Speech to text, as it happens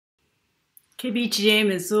KBGA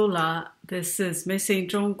Missoula, this is Missing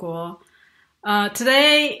Zhongguo.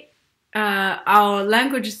 Today, our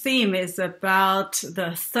language theme is about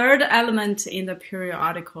the third element in the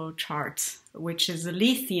periodical chart, which is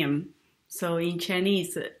lithium. So in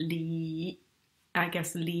Chinese, li, I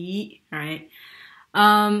guess li, right?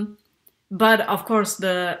 But of course,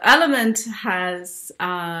 the element has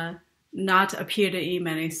not appeared in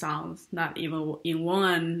many songs, not even in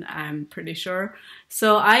one, I'm pretty sure.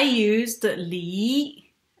 So I used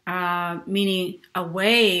li, meaning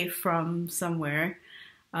away from somewhere,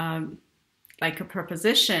 like a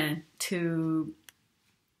preposition to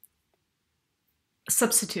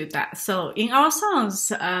substitute that. So in our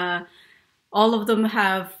songs, all of them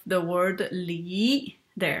have the word li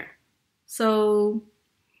there. So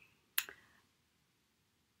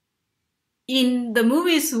in the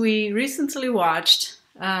movies we recently watched,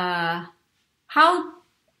 how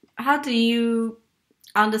do you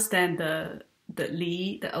understand the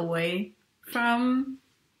li, the away from?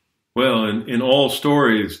 Well, in all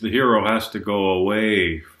stories, the hero has to go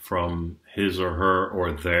away from his or her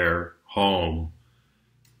or their home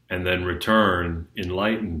and then return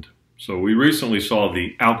enlightened. So we recently saw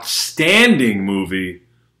the outstanding movie,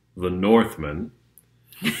 The Northman,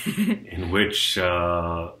 in which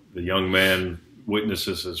the young man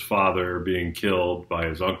witnesses his father being killed by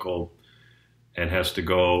his uncle and has to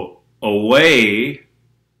go away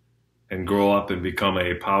and grow up and become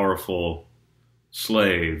a powerful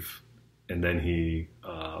slave. And then he,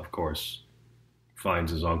 of course,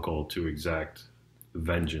 finds his uncle to exact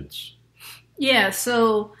vengeance. Yeah,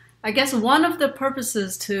 so I guess one of the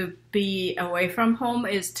purposes to be away from home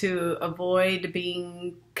is to avoid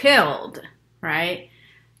being killed, right?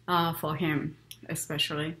 For him,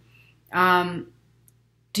 especially.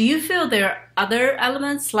 Do you feel there are other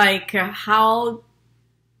elements, like how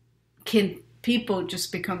can people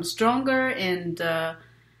just become stronger and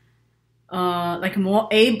like more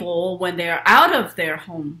able when they're out of their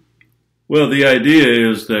home? Well, the idea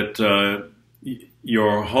is that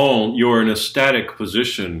your home, you're in a static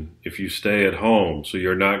position if you stay at home, so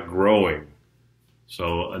you're not growing.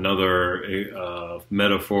 So another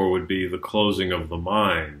metaphor would be the closing of the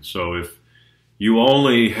mind. So if you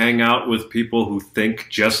only hang out with people who think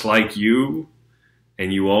just like you,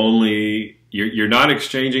 and you're not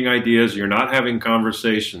exchanging ideas, you're not having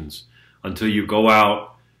conversations until you go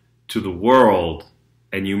out to the world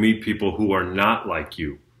and you meet people who are not like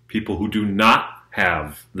you, people who do not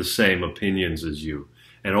have the same opinions as you.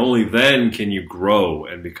 And only then can you grow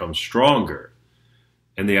and become stronger.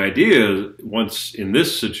 And the idea, once in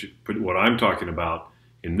this what I'm talking about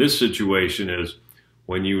in this situation is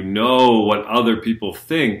when you know what other people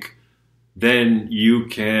think, then you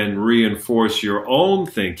can reinforce your own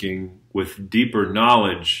thinking with deeper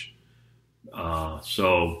knowledge.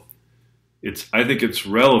 So I think it's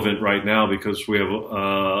relevant right now because we have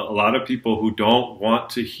a lot of people who don't want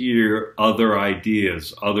to hear other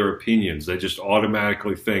ideas, other opinions. They just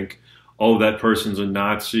automatically think, oh, that person's a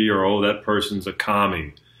Nazi, or oh, that person's a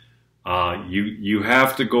commie. You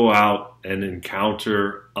have to go out and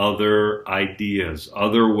encounter other ideas,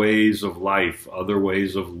 other ways of life, other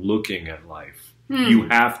ways of looking at life. You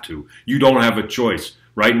have to. You don't have a choice.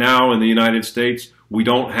 Right now in the United States, we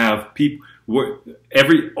don't have people.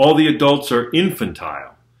 All the adults are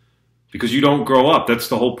infantile because you don't grow up. That's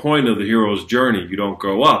the whole point of the hero's journey. You don't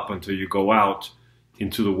grow up until you go out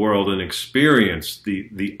into the world and experience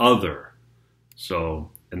the other.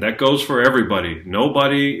 So, and that goes for everybody.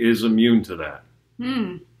 Nobody is immune to that.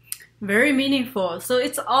 Very meaningful. So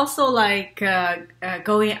it's also like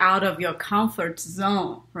going out of your comfort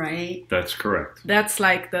zone, right? That's correct. That's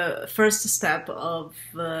like the first step of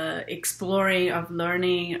exploring, of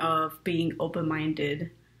learning, of being open-minded.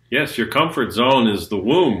 Yes, your comfort zone is the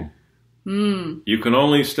womb. You can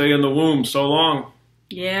only stay in the womb so long.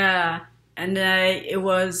 Yeah. And it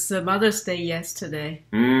was Mother's Day yesterday.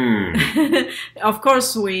 Of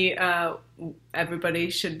course, everybody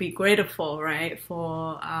should be grateful, right,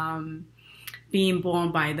 for being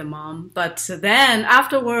born by the mom. But then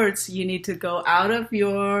afterwards, you need to go out of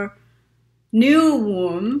your new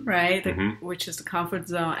womb, right, which is the comfort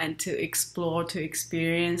zone, and to explore, to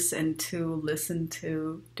experience, and to listen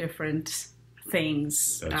to different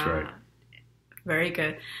things. That's right. Very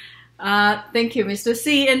good. Thank you, Mr.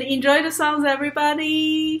 C, and enjoy the songs,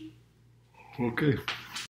 everybody. Okay.